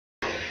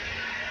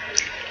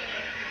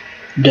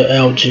The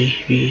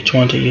LG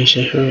V20 is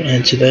here,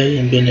 and today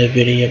I'm doing a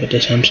video about the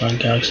Samsung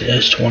Galaxy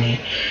S20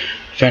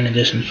 Fan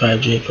Edition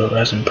 5G for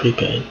Verizon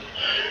Prepaid.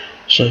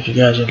 So if you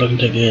guys are looking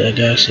to get a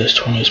Galaxy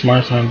S20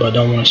 smartphone but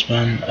don't want to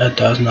spend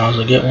 $1,000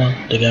 to get one,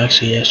 the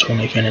Galaxy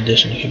S20 Fan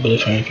Edition could be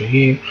the phone for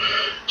you.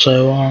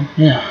 So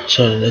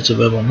so that's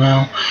available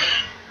now.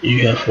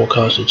 You have 4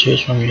 colors to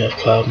choose from. You have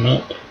Cloud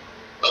Milk,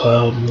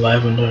 Cloud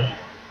Lavender,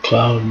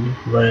 Cloud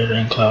Red,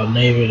 and Cloud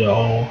Navy.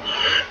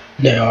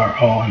 They are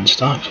all in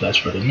stock, so that's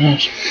pretty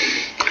nice.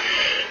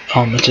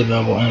 It's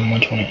available in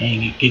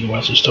 128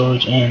 gigabytes of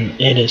storage, and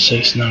it is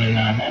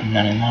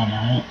 $699.99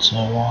 on it, so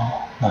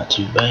not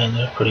too bad.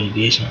 They're pretty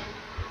decent.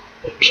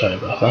 Oops, sorry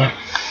about that.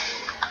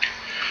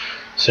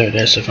 So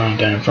that's the phone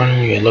down in front of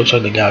you. It looks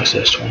like the Galaxy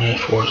S20,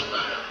 of course,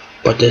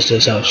 but this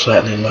does have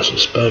slightly lesser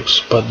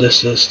specs, but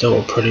this is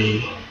still a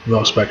pretty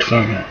well-spec'd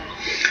phone.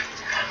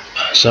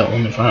 So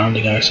on the front of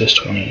the Galaxy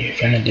S20,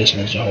 Fan Edition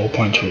is the whole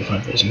point to the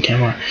front-facing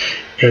camera.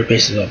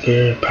 Earpiece is up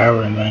here.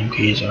 Power and volume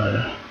keys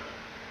are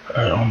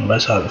on the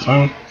right side of the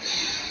phone.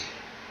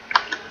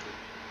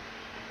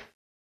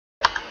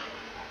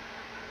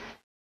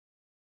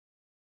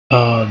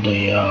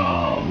 The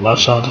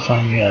left side of the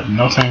phone, you have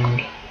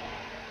nothing.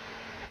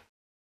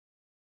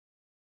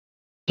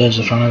 There's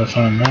the front of the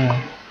phone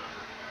now.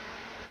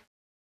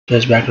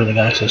 There's back of the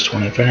Galaxy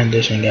S20. Fan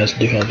Edition, you guys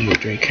do have your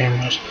 3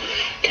 cameras.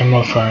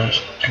 Camera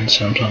first, and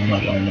Samsung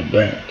logo on the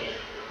back.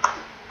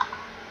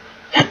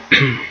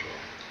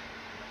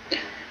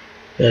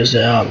 There's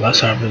the left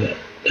side of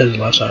there's the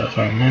left side of the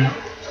phone now.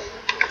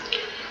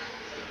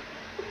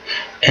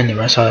 And the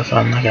right side of the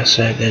phone, like I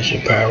said, there's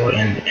your power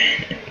and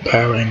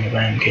your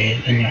volume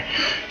keys, and your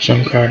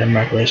SIM card and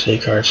micro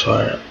SD card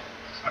slot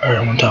are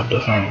on top of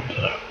the phone.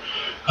 So,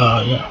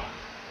 yeah.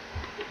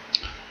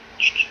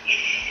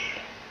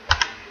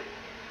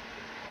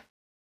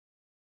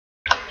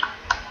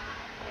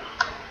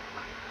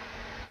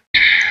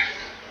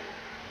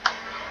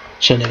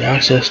 So the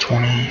Galaxy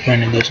S20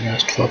 Fan Edition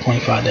has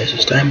 12.5 days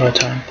of standby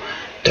time,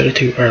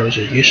 32 hours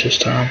of usage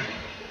time,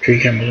 3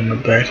 cameras in the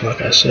back,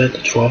 like I said, the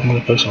 12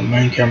 megapixel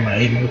main camera,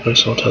 8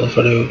 megapixel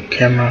telephoto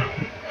camera,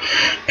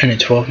 and a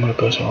 12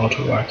 megapixel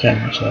ultra wide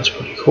camera, so that's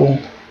pretty cool.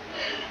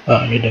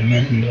 Your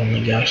dimensions on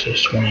the Galaxy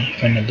S20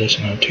 Fan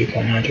Edition are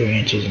 2.92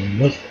 inches in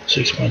width,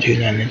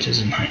 6.29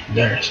 inches in height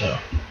there, so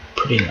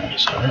pretty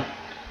nice, alright.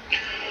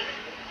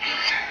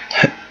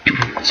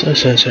 So it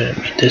says here,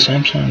 the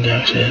Samsung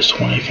Galaxy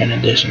S20 Fan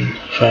Edition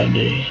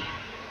 5G.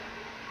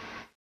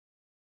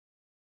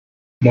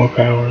 More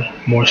power,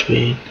 more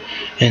speed,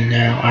 and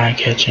now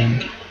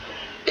eye-catching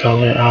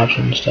color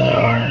options that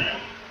are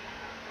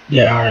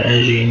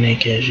as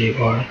unique as you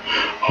are,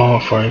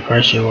 all for a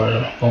price you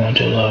are going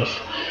to love.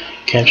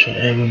 Capture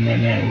every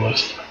minute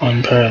with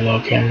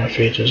unparalleled camera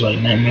features like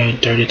night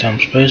mode,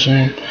 30x space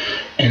zoom,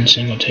 and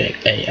single take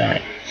AI.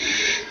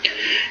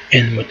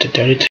 And with the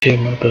 32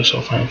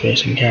 megapixel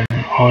front-facing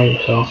camera, all your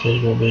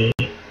selfies will be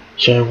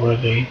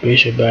share-worthy.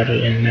 Boost your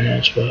battery in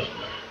minutes with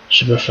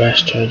super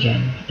fast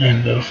charging,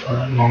 and go for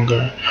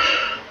longer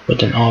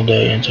with an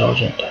all-day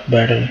intelligent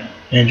battery.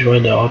 Enjoy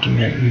the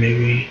ultimate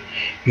movie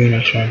viewing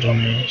experience on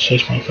a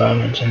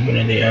 6.5-inch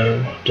Infinity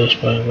O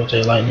display with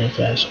a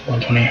lightning-fast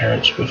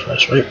 120Hz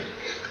refresh rate.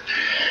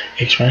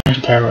 Experience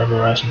the power of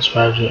Verizon's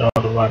 5G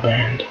ultra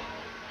wideband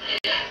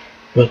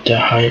with the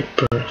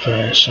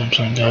hyper-fast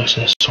Samsung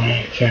Galaxy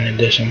S20 Fan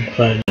Edition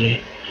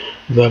 5G,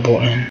 available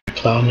in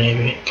Cloud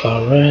Navy,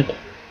 Cloud Red,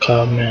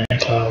 Cloud Mint,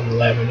 and Cloud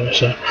Lavender.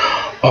 So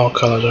all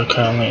colors are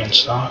currently in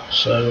stock,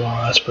 so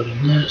that's pretty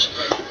nice.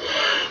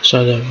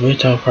 So the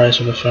retail price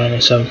of the phone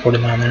is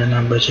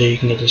 $749.99, but you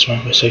can get this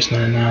one for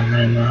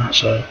 $699.99,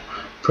 so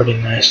pretty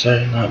nice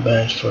there, not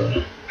bad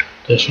for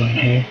this one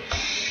here.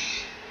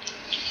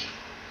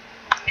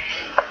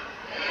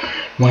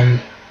 One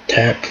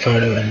tap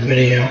photo and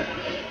video.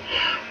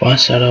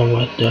 Once settled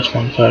with just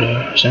one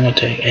photo, single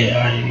take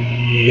AI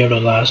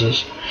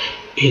utilizes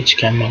each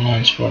camera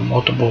lens for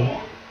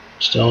multiple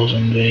stills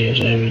and videos.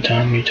 Every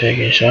time you take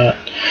a shot,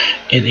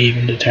 it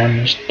even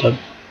determines the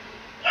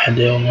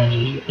ideal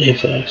lenses,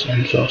 effects,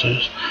 and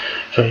filters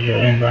for your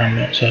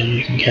environment, so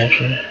you can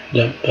capture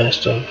the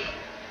best of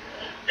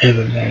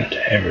every moment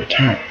every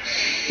time.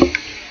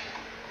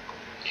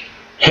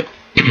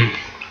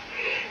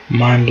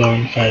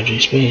 Mind-blowing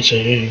 5G speed, so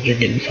you're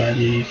getting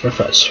 5G for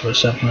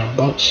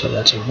 $700, so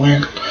that's a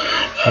win.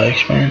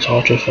 Experience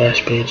ultra-fast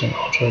speeds and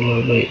ultra-low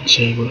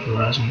latency with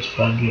Verizon's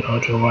 5G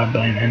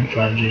ultra-wideband and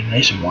 5G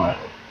nationwide.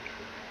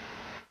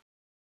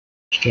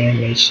 Stream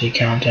HD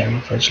content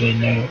with virtually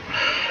no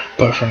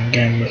buffering,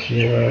 game with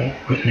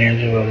near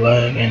zero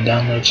lag, and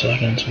download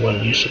seconds what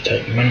it used to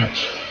take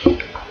minutes.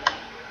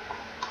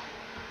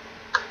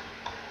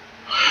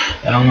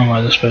 I don't know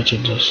why this picture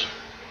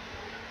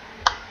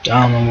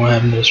I don't know what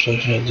happened to this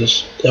picture.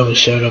 It was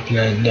showed up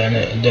and then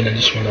it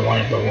just went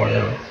away, but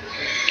whatever. It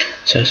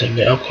says to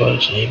get up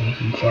close, even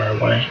from far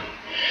away.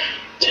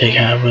 Take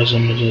high-res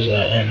images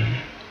at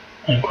an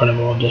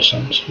incredible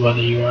distance,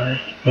 whether you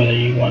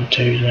want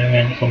to zoom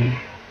in from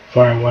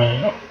far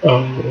away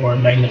or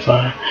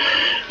magnify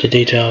the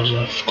details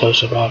of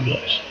close-up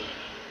objects.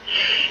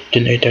 The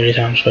new 30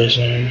 times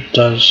spacing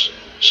does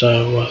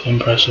so with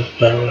impressive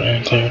power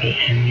and clarity,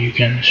 and you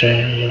can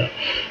share your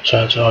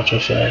shots ultra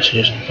fast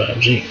using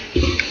 5G.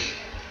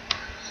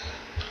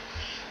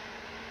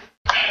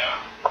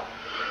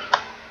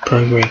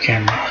 Pro grade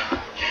camera.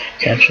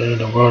 Capture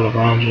the world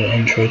around you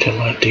in true to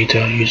life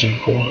detail using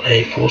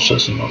a full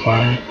system of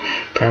high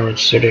powered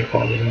studio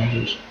quality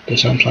lenses. The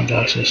Samsung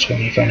Galaxy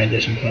S20 FE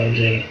Edition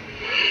 5G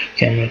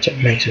camera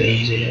makes it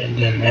easier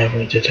than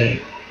ever to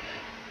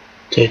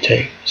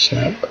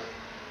snap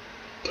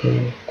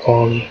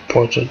quality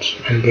portraits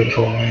and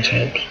beautiful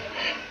landscapes.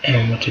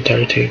 And with the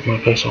 32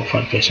 megapixel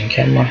front facing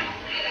camera,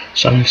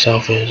 stunning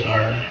selfies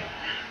are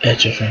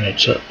at your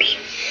fingertips.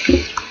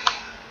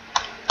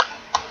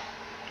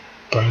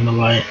 Bring the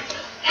light.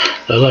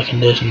 The light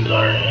conditions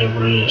are a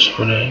breeze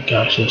for the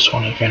Galaxy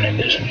S20 FE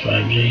Edition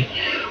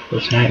 5G.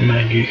 With night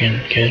mode, you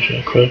can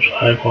capture crisp,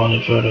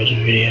 high-quality photos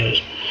and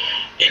videos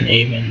in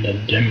even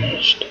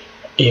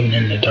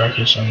in the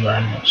darkest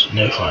environments.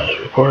 No flash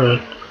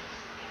recorded.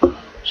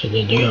 So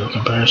they do have a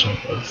comparison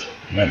of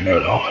night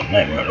mode off and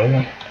night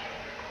mode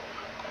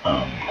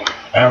on.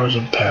 Hours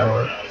of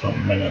power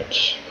from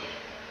minutes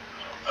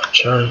of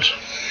charge.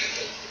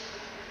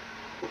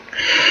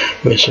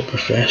 With super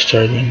fast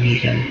charging, you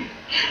can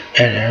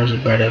add hours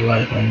of battery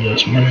life in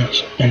just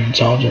minutes. An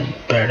intelligent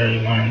battery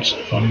learns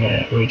from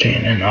your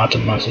routine and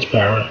optimizes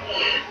power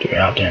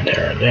throughout the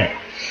entire day.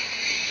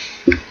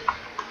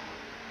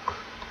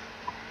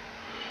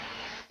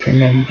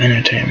 Premium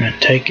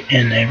entertainment. Take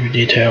in every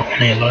detail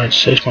on a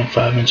large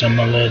 6.5-inch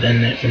AMOLED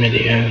and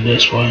Infinity O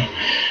display.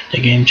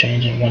 The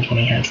game-changing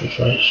 120Hz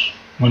refresh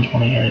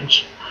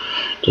 120Hz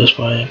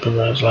display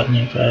provides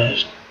lightning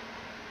fast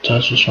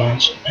touch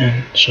response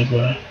and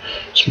super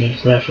smooth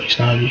graphics.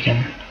 Now you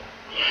can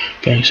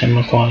bring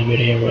similar quality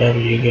video wherever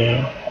you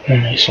go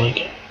on a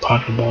sleek,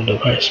 pocketable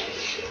device.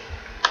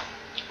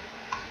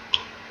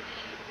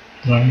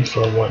 Learn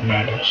for what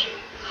matters.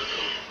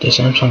 The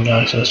Samsung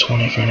Galaxy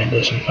S20 FE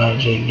Edition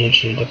 5G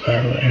gives you the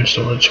power and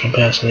storage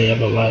capacity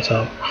of a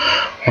laptop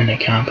on a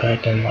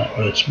compact and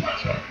lightweight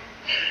smartphone.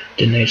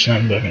 The new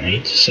Snapdragon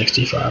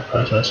 865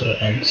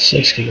 processor and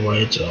 6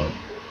 GB of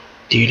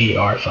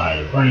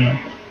DDR5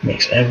 RAM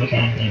makes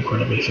everything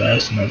incredibly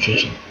fast and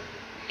efficient.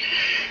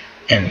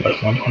 And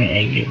with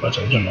 128 GB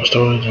of internal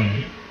storage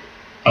and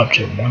up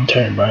to 1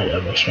 TB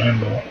of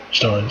expandable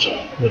storage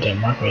with a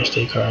micro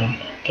SD card,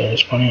 there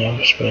is plenty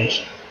of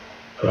space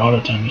for all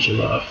the things you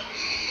love.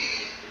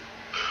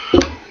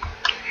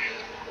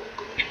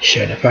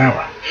 Share the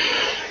power.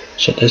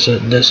 So this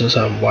is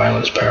a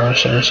wireless power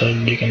share, so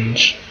you can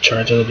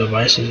charge other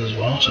devices as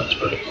well. So that's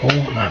pretty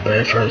cool. Not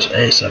bad for a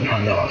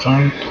 $700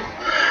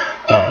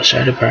 phone.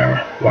 Share the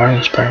power.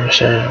 Wireless power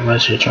share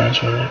lets you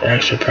transfer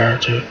extra power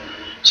to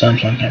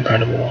Samsung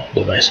compatible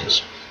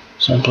devices.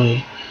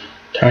 Simply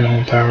turn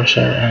on power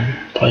share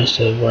and place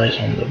the device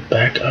on the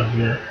back of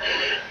your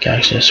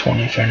Galaxy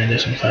S20 FE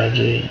Edition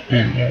 5G,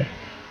 and your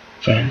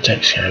phone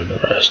takes care of the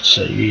rest.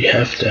 So you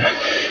have to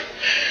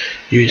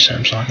use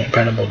Samsung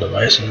compatible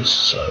devices.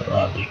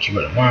 So you keep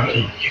it in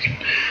mind. You can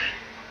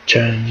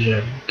charge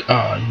your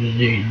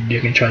you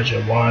can charge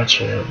your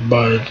watch or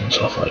buds and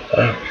stuff like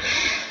that.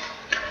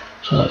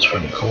 So that's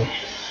pretty cool.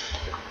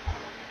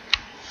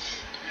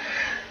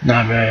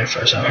 Not bad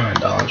for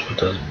 $700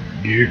 because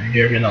you're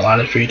getting a lot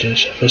of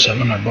features for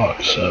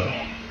 $700. So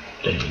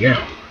there you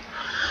go.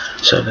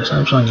 So the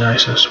Samsung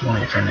Galaxy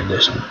S20 FE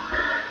Edition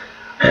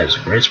has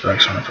great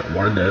specs on it for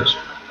what it does.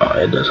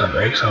 It does have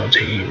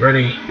XLTE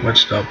ready,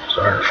 which doubles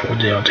our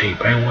 4G LTE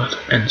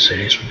bandwidth in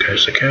cities from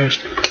coast to coast.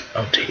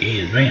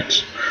 LTE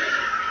Advanced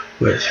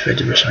with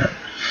 50%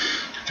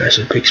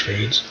 faster peak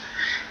speeds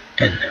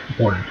in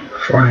more than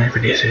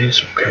 450 cities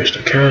from coast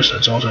to coast.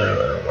 It's also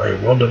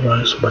a world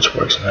device which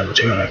works in over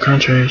 200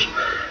 countries.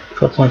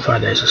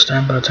 4.5 days of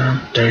standby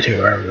time,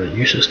 32 hours of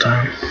usage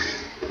time.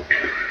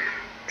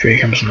 3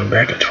 cameras on the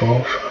back, a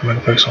 12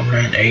 megapixel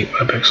main, 8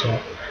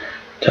 megapixel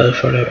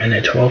telephoto, and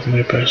a 12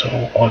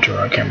 megapixel ultra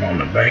wide camera on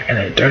the back, and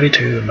a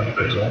 32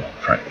 megapixel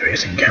front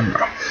facing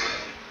camera.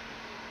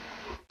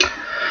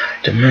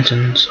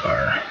 Dimensions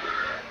are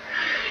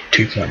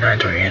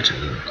 2.93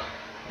 inches in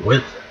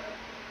width,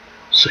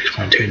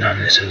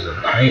 6.29 inches in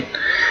height,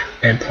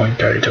 and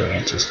 0.32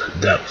 inches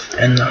in depth.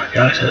 And the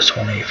Galaxy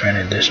S20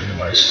 FE Edition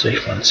weighs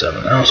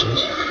 6.7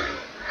 ounces.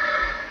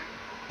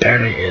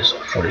 Battery is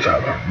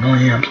 4500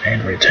 milliamps,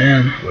 Android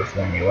 10 with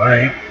One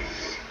UI.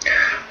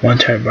 1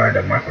 TB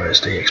of micro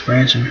SD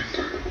expansion,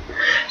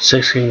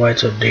 6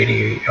 GB of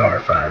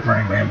DDR5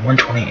 RAM, and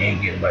 128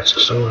 GB of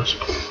storage.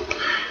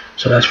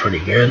 So that's pretty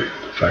good.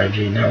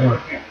 5G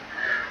network.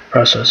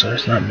 Processor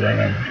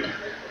Snapdragon.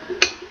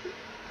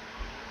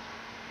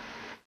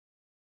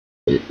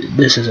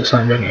 This is a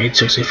Snapdragon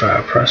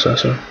 865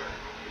 processor.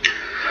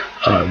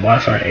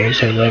 Wi-Fi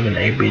 811,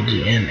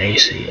 ABGN,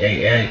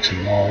 ACAX,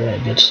 and all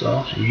that good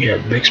stuff. You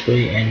have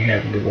Bixby and you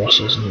have Google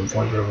Assistant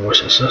for your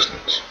voice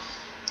assistants.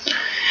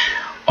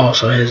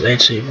 Also has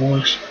HC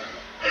voice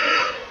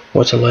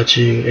which will let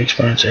you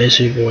experience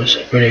AC voice,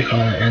 video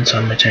calling, and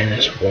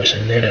simultaneous voice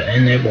and data.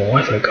 Enable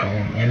Wi-Fi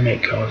calling and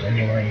make calls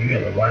anywhere you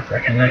have a Wi-Fi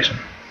connection.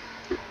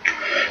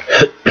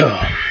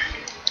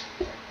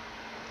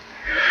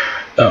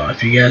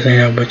 If you guys need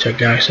help with your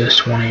Galaxy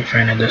S20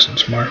 Phantom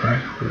Distance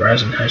smartphone,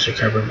 Verizon has you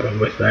covered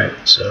with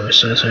that. So it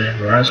says here,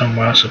 Verizon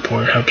Wireless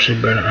support helps you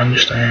better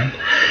understand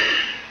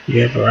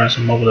your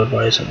Verizon mobile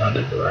device and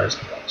other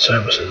Verizon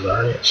services.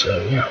 Alright,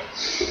 so yeah.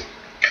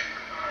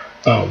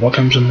 What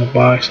comes in the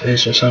box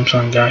is your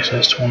Samsung Galaxy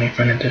S20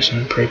 Phantom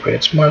Distance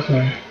prepaid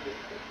smartphone.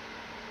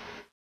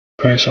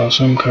 Pre-installed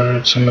SIM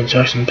card, SIM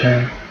ejection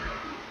pin,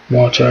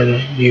 wall charger,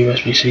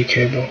 USB-C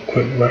cable,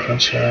 quick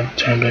reference guide,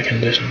 terms and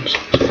conditions.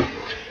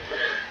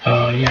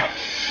 Yeah.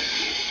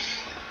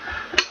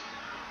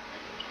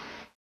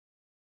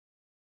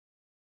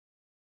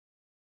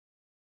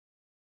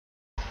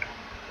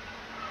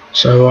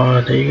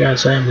 So there you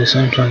guys have the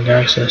Samsung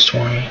Galaxy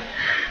S20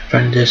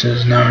 Phantom Distance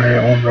is now here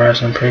on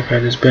Verizon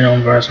Prepaid. It's been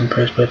on Verizon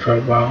Prepaid for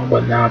a while,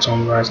 but now it's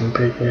on Verizon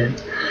Prepaid.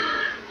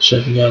 So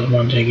if you guys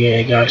want to get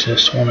a Galaxy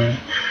S20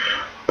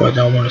 but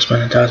don't want to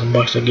spend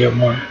 $1,000 to get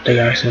one, the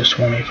Galaxy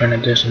S20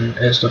 Phantom Distance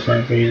is the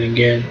phone for you to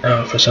get.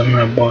 For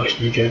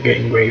 $700, you're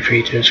getting great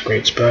features,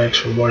 great specs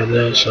for what it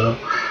is. So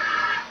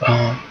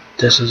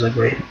this is a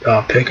great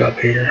pickup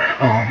here.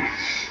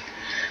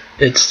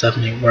 It's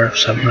definitely worth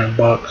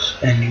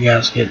 $700, and you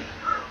guys get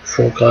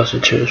 4 colors to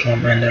choose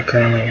from, and they're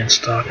currently in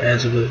stock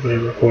as of this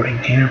video recording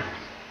here.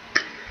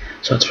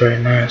 So it's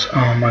very nice.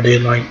 I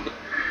did like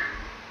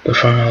the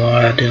phone a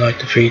lot. I did like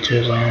the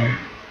features.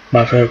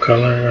 My favorite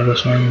color of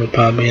this one would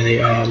probably be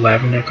the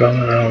lavender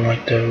color. I don't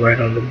like the red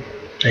or the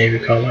navy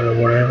color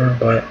or whatever,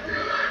 but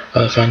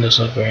the phone does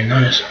look very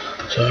nice.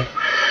 So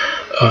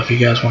if you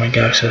guys want a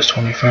Galaxy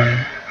S20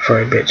 phone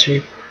for a bit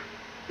cheap,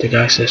 the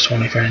Galaxy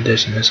S20 Phantom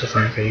Edition is a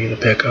phone for you to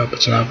pick up.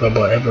 It's not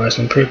available at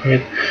Verizon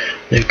Prepaid.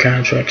 New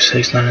contract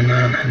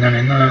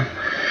 $699.99.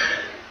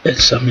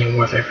 It's definitely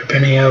worth every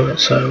penny of it.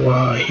 So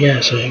yeah,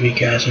 so if you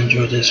guys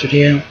enjoyed this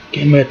video,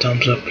 give me a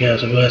thumbs up,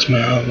 guys. It lets me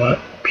out a lot.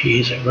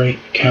 Please rate,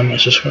 comment,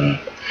 subscribe.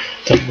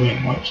 Thank you very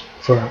much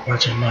for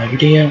watching my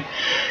video,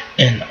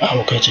 and I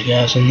will catch you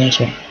guys in the next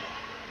one.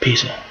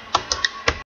 Peace out.